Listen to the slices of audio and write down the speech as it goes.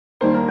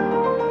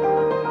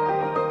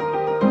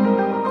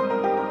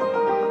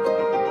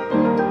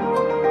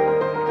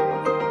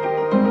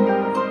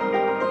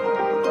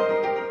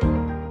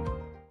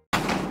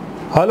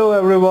Hello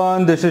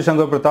everyone, this is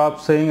Shankar Pratap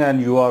Singh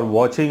and you are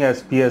watching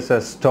SPS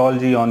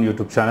Astrology on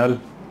YouTube channel.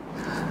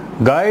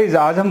 Guys,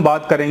 आज हम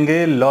बात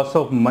करेंगे loss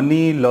of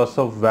money, loss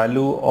of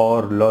value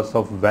और loss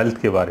of wealth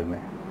के बारे में।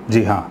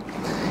 जी हाँ,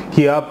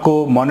 कि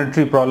आपको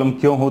मॉनेटरी प्रॉब्लम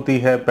क्यों होती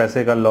है,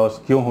 पैसे का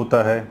लॉस क्यों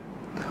होता है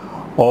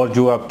और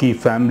जो आपकी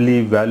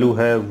फैमिली वैल्यू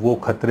है वो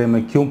खतरे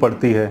में क्यों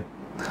पड़ती है,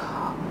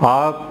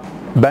 आप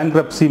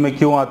बैंकरप्सी में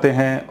क्यों आते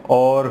हैं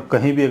और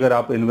कहीं भी अगर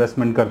आप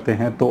इन्वेस्टमेंट करते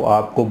हैं तो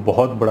आपको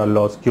बहुत बड़ा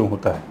लॉस क्यों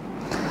होता है।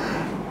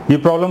 ये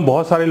प्रॉब्लम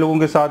बहुत सारे लोगों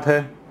के साथ है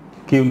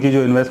कि उनकी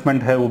जो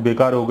इन्वेस्टमेंट है वो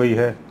बेकार हो गई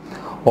है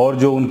और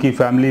जो उनकी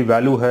फैमिली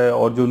वैल्यू है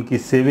और जो उनकी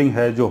सेविंग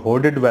है, जो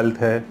होर्डेड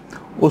वेल्थ है,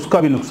 उसका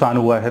भी नुकसान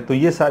हुआ है। तो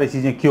ये सारी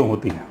चीज़ें क्यों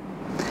होती हैं,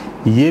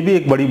 ये भी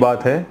एक बड़ी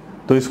बात है।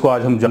 तो इसको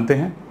आज हम जानते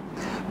हैं।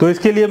 तो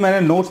इसके लिए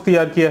मैंने नोट्स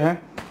तैयार किया है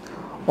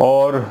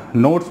और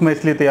नोट्स मैं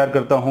इसलिए तैयार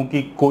करता हूँ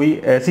कि कोई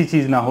ऐसी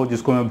चीज़ ना हो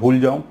जिसको मैं भूल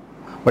जाऊँ।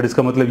 बट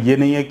इसका मतलब ये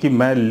नहीं है कि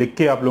मैं लिख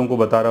के आप लोगों को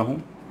बता रहा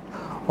हूँ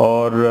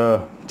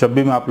और जब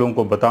भी मैं आप लोगों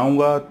को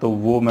बताऊंगा तो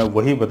वो मैं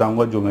वही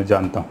बताऊंगा जो मैं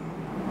जानता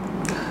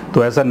हूं।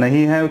 तो ऐसा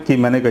नहीं है कि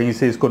मैंने कहीं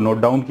से इसको नोट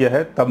डाउन किया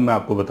है तब मैं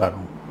आपको बता रहा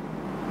हूं।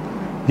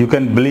 You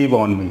can believe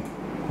on me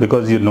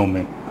because you know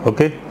me.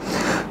 Okay,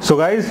 so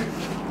guys,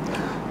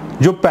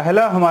 जो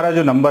पहला हमारा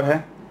जो नंबर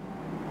है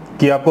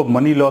कि आपको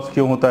मनी लॉस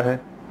क्यों होता है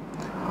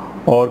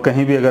और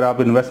कहीं भी अगर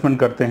आप इन्वेस्टमेंट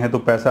करते हैं तो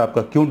पैसा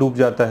आपका क्यों डूब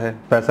जाता है,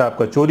 पैसा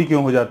आपका चोरी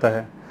क्यों हो जाता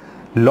है,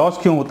 लॉस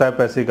क्यों होता है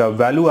पैसे का,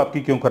 वैल्यू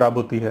आपकी क्यों खराब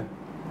होती है।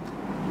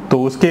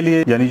 तो उसके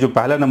लिए यानी जो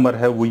पहला नंबर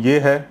है वो ये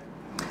है,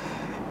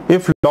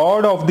 if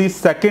Lord of the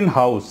second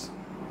house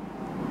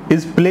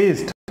is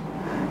placed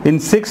in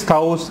 6th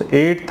house,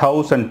 8th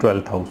house and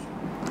 12th house.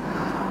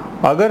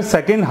 अगर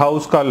सेकंड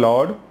हाउस का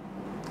Lord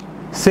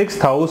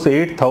 6th house,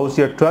 8th house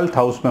या 12th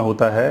हाउस में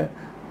होता है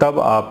तब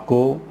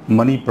आपको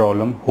मनी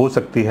प्रॉब्लम हो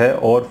सकती है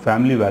और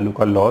फैमिली वैल्यू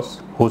का लॉस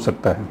हो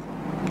सकता है।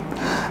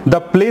 The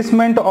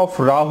placement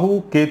of Rahu,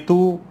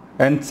 Ketu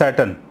and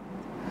Saturn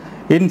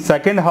in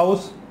second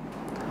house,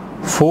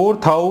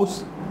 4th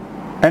house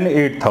and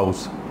 8th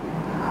house.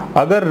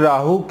 अगर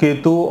राहु,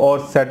 केतु और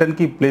सैटर्न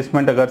की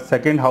प्लेसमेंट अगर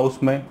सेकंड हाउस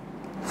में,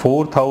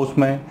 4th हाउस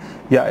में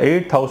या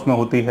 8th हाउस में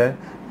होती है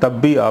तब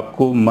भी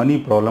आपको मनी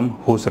प्रॉब्लम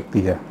हो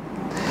सकती है।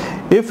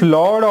 If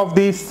Lord of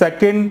the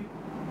second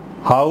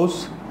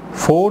house,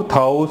 4th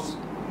house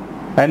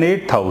and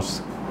 8th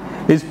house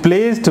is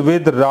placed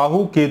with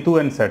Rahu, Ketu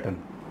and Saturn.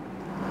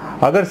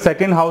 अगर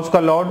सेकेंड हाउस का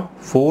लॉर्ड,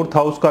 4th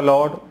हाउस का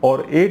लॉर्ड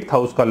और 8th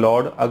हाउस का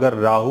लॉर्ड अगर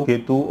राहु,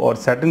 केतु और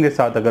सैटर्न के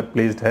साथ अगर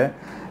प्लेस्ड है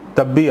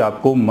तब भी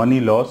आपको मनी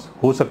लॉस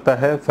हो सकता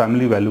है,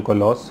 फैमिली वैल्यू का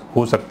लॉस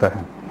हो सकता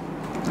है।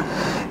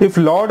 If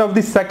Lord of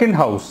the second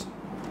house,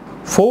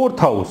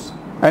 4th house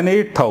and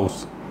 8th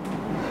house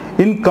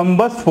in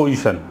combust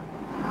position,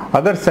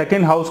 अगर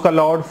सेकेंड हाउस का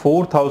लॉर्ड,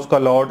 4th हाउस का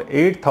लॉर्ड,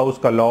 8th हाउस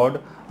का लॉर्ड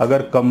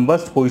अगर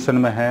कंबस्ट पोजिशन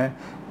में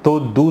है तो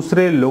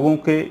दूसरे लोगों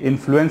के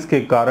इन्फ्लुएंस के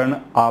कारण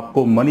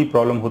आपको मनी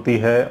प्रॉब्लम होती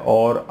है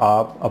और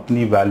आप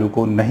अपनी वैल्यू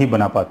को नहीं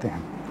बना पाते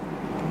हैं।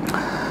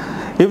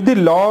 If the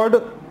Lord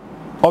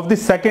of the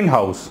second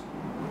house,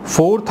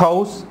 4th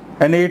house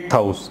and 8th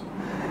house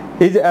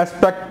is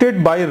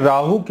expected bye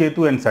Rahu,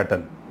 Ketu and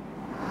Saturn.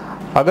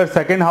 अगर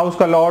सेकेंड हाउस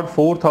का लॉर्ड,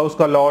 4th हाउस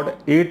का लॉर्ड,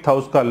 8th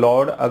हाउस का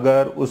लॉर्ड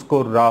अगर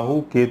उसको राहु,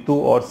 केतु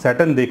और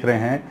सैटर्न देख रहे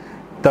हैं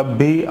तब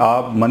भी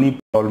आप मनी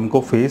प्रॉब्लम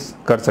को फेस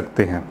कर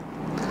सकते हैं।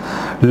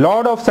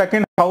 Lord of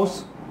second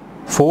house,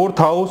 4th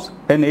house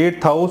and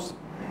 8th house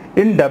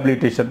in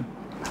debilitation.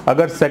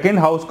 अगर सेकेंड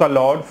हाउस का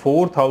लॉर्ड,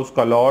 4th हाउस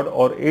का लॉर्ड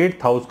और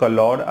 8th हाउस का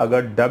लॉर्ड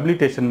अगर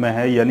डेबिलिटेशन में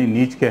है यानी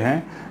नीच के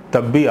हैं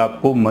तब भी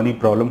आपको मनी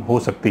प्रॉब्लम हो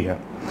सकती है।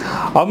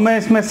 अब मैं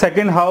इसमें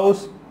सेकेंड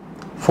हाउस,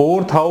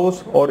 4th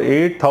हाउस और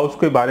 8th हाउस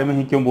के बारे में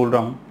ही क्यों बोल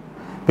रहा हूँ,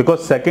 बिकॉज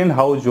सेकेंड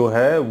हाउस जो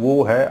है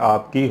वो है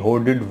आपकी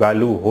होर्डेड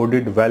वैल्यू,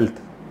 होर्डेड वेल्थ,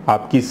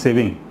 आपकी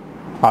सेविंग,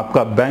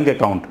 आपका बैंक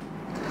अकाउंट।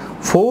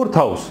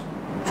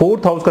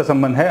 4th हाउस का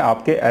संबंध है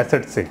आपके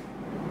एसेट से,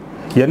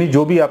 यानी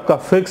जो भी आपका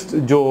फिक्स्ड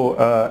जो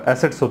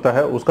एसेट्स होता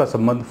है उसका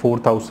संबंध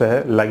 4th हाउस से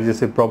है। लाइक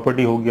जैसे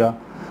प्रॉपर्टी हो गया,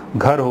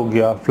 घर हो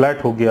गया,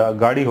 फ्लैट हो गया,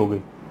 गाड़ी हो गई।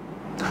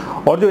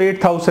 और जो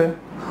 8th हाउस है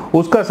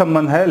उसका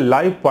संबंध है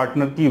लाइफ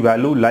पार्टनर की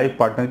वैल्यू, लाइफ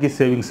पार्टनर की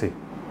सेविंग से,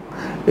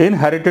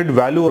 इनहेरिटेड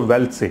वैल्यू और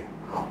वेल्थ से,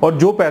 और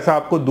जो पैसा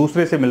आपको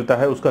दूसरे से मिलता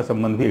है उसका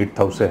संबंध भी 8th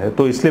हाउस से है।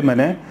 तो इसलिए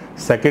मैंने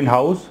सेकेंड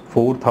हाउस,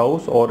 4th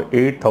हाउस और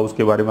 8th हाउस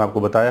के बारे में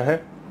आपको बताया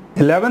है।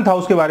 11th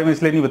हाउस के बारे में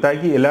इसलिए नहीं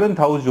बताया कि 11th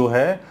हाउस जो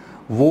है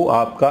वो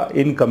आपका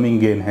इनकमिंग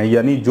गेन है,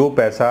 यानी जो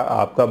पैसा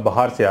आपका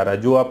बाहर से आ रहा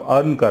है, जो आप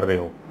अर्न कर रहे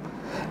हो।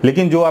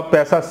 लेकिन जो आप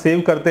पैसा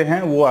सेव करते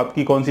हैं वो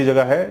आपकी कौन सी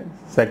जगह है,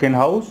 सेकेंड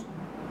हाउस,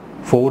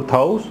 4th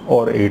हाउस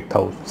और 8th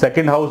हाउस।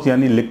 सेकेंड हाउस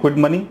यानी लिक्विड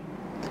मनी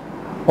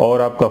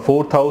और आपका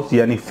 4th हाउस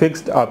यानी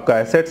फिक्स्ड आपका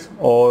एसेट्स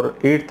और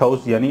 8th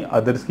हाउस यानी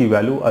अदर्स की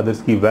वैल्यू,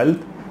 अदर्स की वेल्थ,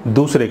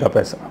 दूसरे का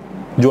पैसा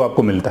जो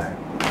आपको मिलता है।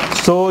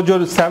 सो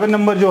जो 7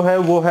 नंबर जो है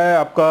वो है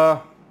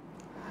आपका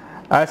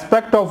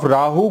aspect of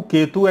Rahu,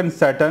 Ketu and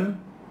Saturn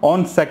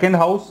on second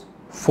house,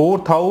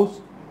 4th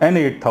house and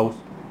 8th house.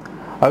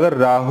 अगर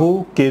राहु,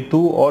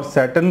 केतु और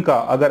सैटर्न का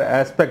अगर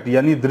एस्पेक्ट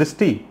यानी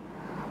दृष्टि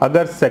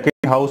अगर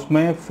सेकेंड हाउस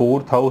में,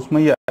 4th हाउस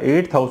में या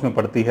 8th हाउस में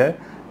पड़ती है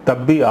तब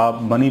भी आप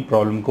मनी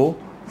प्रॉब्लम को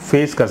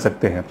फेस कर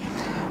सकते हैं।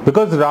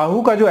 बिकॉज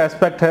राहु का जो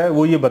एस्पेक्ट है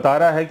वो ये बता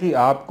रहा है कि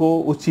आपको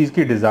उस चीज़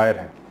की डिज़ायर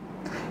है।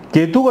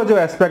 केतु का जो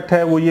एस्पेक्ट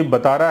है वो ये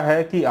बता रहा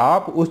है कि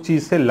आप उस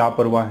चीज़ से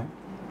लापरवाह हैं।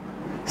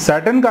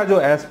 सैटर्न का जो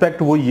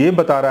एस्पेक्ट वो ये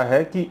बता रहा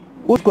है कि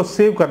उसको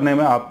सेव करने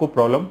में आपको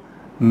प्रॉब्लम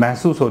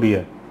महसूस हो रही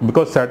है।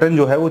 बिकॉज सैटर्न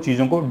जो है वो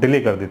चीज़ों को डिले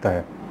कर देता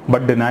है,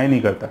 बट डिनाई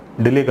नहीं करता,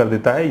 डिले कर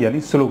देता है यानी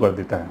स्लो कर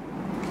देता है।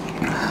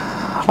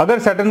 अगर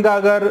सैटर्न का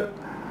अगर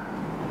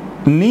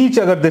नीच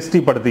अगर दृष्टि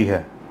पड़ती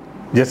है,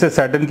 जैसे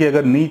सैटर्न की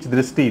अगर नीच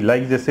दृष्टि,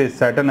 लाइक जैसे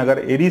सैटर्न अगर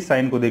एरीज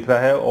साइन को देख रहा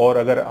है और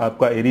अगर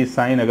आपका एरीज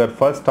साइन अगर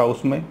फर्स्ट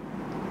हाउस में,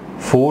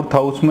 फोर्थ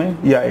हाउस में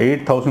या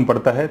एट्थ हाउस में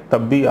पड़ता है,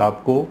 तब भी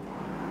आपको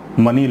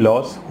मनी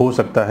लॉस हो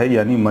सकता है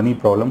यानी मनी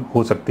प्रॉब्लम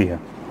हो सकती है।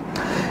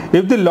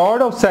 If the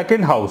Lord of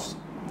second house,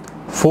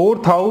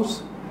 fourth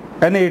house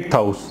and eighth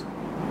house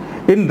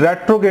in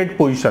retrograde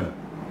position,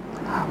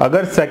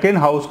 अगर सेकेंड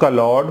हाउस का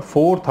लॉर्ड,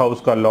 फोर्थ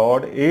हाउस का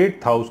लॉर्ड,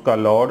 एट्थ हाउस का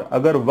लॉर्ड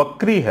अगर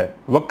वक्री है,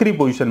 वक्री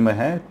पोजीशन में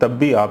है, तब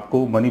भी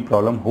आपको मनी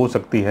प्रॉब्लम हो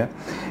सकती है।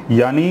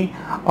 यानी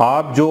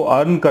आप जो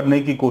अर्न करने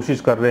की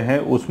कोशिश कर रहे हैं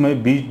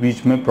उसमें बीच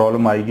बीच में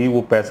प्रॉब्लम आएगी,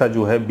 वो पैसा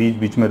जो है बीच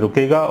बीच में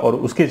रुकेगा और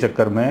उसके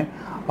चक्कर में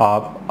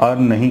आप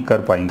अर्न नहीं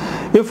कर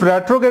पाएंगे। If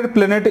retrograde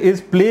planet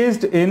is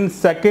placed in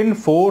second,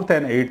 fourth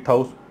and eighth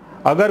house,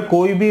 अगर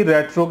कोई भी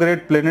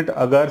रेट्रोग्रेड प्लेनेट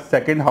अगर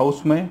सेकेंड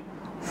हाउस में,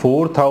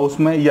 फोर्थ हाउस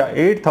में या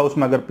एट्थ हाउस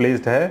में अगर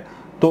प्लेस्ड है,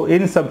 तो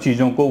इन सब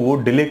चीज़ों को वो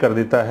डिले कर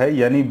देता है,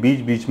 यानी बीच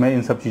बीच में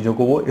इन सब चीज़ों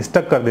को वो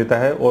स्टक कर देता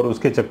है और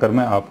उसके चक्कर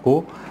में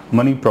आपको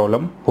मनी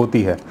प्रॉब्लम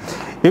होती है।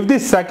 इफ द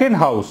सेकेंड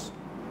हाउस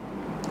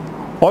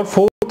और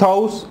fourth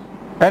house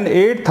and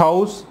eighth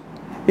house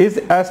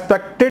is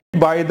expected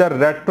by the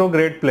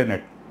retrograde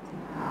planet,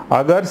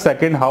 अगर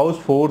सेकेंड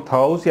हाउस, फोर्थ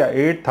हाउस या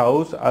एट्थ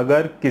हाउस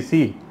अगर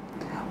किसी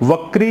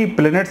वक्री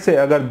प्लेनेट से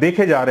अगर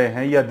देखे जा रहे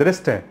हैं या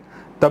दृष्ट हैं,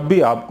 तब भी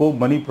आपको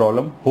मनी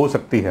प्रॉब्लम हो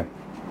सकती है।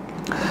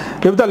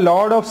 If the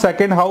Lord of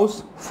second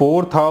house,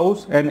 fourth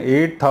house and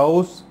eighth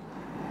house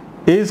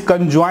is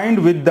कंज्वाइंड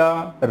with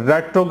the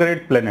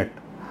retrograde planet,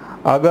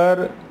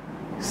 अगर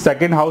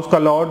सेकेंड हाउस का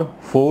लॉर्ड,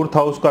 फोर्थ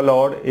हाउस का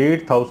लॉर्ड,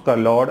 एट्थ हाउस का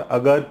लॉर्ड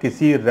अगर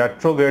किसी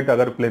रेट्रोग्रेड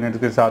अगर प्लेनेट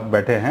के साथ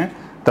बैठे हैं,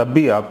 तब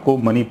भी आपको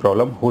मनी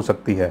प्रॉब्लम हो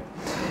सकती है।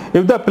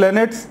 If the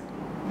planets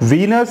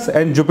Venus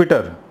and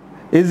Jupiter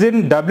is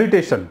in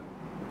debilitation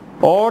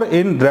और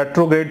इन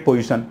रेट्रोग्रेड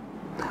पोजिशन,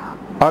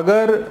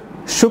 अगर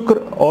शुक्र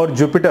और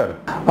जुपिटर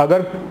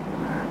अगर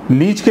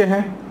नीच के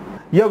हैं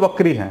या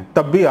वक्री हैं,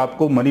 तब भी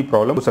आपको मनी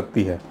प्रॉब्लम हो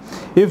सकती है।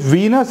 If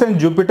Venus and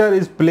Jupiter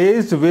is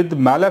placed with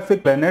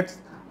malefic planets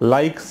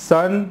like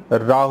sun,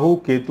 Rahu,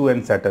 Ketu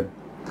and Saturn,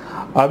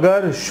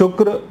 अगर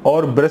शुक्र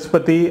और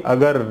बृहस्पति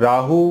अगर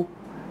राहु,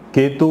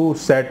 केतु,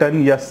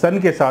 सैटर्न या सन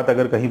के साथ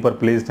अगर कहीं पर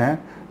प्लेस्ड हैं,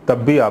 तब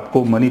भी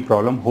आपको मनी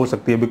प्रॉब्लम हो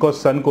सकती है। बिकॉज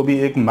सन को भी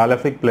एक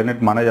मैलेफिक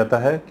प्लैनेट माना जाता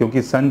है,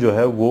 क्योंकि सन जो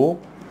है वो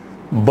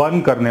बर्न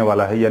करने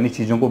वाला है, यानी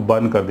चीज़ों को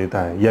बर्न कर देता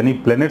है, यानी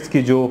प्लैनेट्स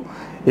की जो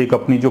एक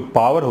अपनी जो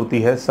पावर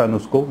होती है, सन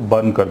उसको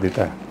बर्न कर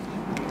देता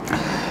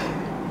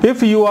है।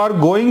 If you are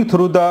going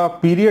through the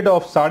period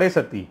of साढ़े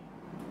सती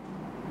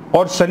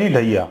और शनि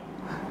ढैया,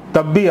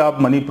 तब भी आप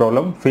मनी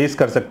प्रॉब्लम फेस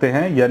कर सकते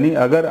हैं, यानी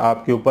अगर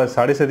आपके ऊपर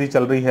साढ़े सती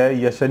चल रही है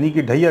या शनि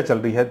की ढैया चल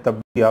रही है,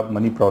 तब भी आप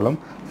मनी प्रॉब्लम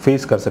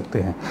फेस कर सकते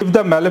हैं। If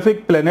the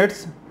malefic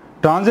planets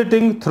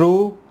transiting through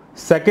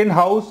second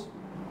house,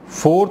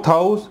 fourth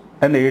house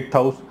and eighth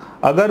house,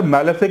 अगर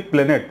मैलेफिक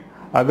प्लेनेट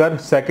अगर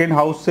सेकेंड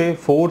हाउस से,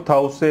 फोर्थ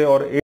हाउस से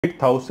और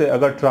एट्थ हाउस से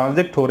अगर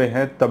ट्रांजिट हो रहे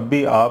हैं, तब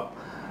भी आप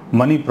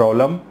मनी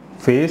प्रॉब्लम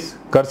फेस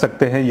कर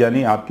सकते हैं,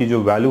 यानी आपकी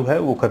जो वैल्यू है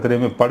वो खतरे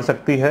में पड़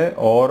सकती है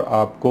और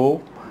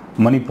आपको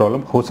मनी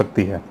प्रॉब्लम हो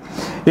सकती है।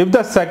 If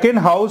the second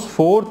house,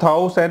 fourth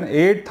house and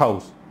eighth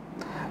house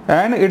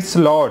and it's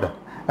Lord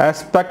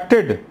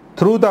expected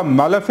through the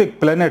malefic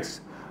planets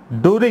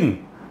during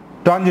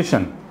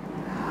transition,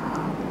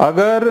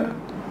 अगर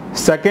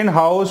second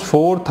house,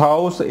 fourth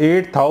house,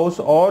 eighth house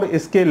और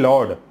इसके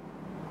लॉर्ड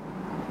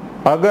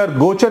अगर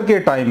गोचर के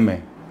टाइम में,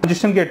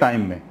 ट्रांजिशन के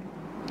टाइम में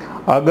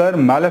अगर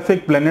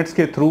मैलेफिक प्लैनेट्स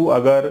के थ्रू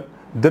अगर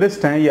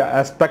दृष्ट हैं या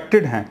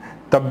एस्पेक्टेड हैं,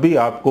 तब भी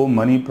आपको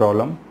मनी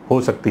प्रॉब्लम हो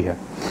सकती है।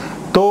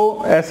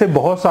 तो ऐसे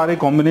बहुत सारे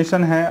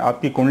कॉम्बिनेशन हैं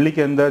आपकी कुंडली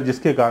के अंदर,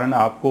 जिसके कारण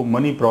आपको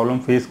मनी प्रॉब्लम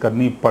फेस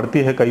करनी पड़ती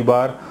है कई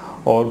बार,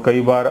 और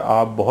कई बार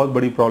आप बहुत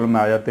बड़ी प्रॉब्लम में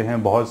आ जाते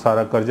हैं, बहुत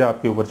सारा कर्जा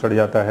आपके ऊपर चढ़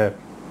जाता है,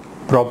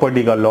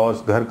 प्रॉपर्टी का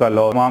लॉस, घर का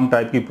लॉस, तमाम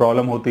टाइप की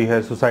प्रॉब्लम होती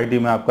है, सोसाइटी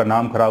में आपका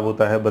नाम खराब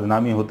होता है,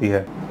 बदनामी होती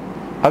है।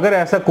 अगर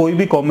ऐसा कोई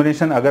भी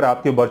कॉम्बिनेशन अगर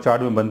आपके बर्थ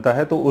चार्ट में बनता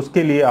है, तो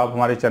उसके लिए आप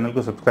हमारे चैनल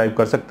को सब्सक्राइब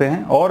कर सकते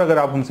हैं। और अगर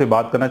आप हमसे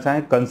बात करना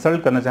चाहें,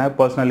 कंसल्ट करना चाहें,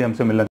 पर्सनली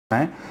हमसे मिलना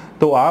चाहें,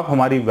 तो आप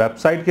हमारी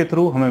वेबसाइट के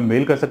थ्रू हमें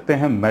मेल कर सकते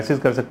हैं, मैसेज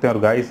कर सकते हैं,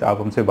 और गाइस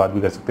आप हमसे बात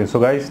भी कर सकते हैं। So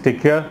guys,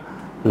 take care,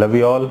 love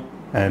you all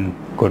and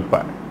good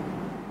bye.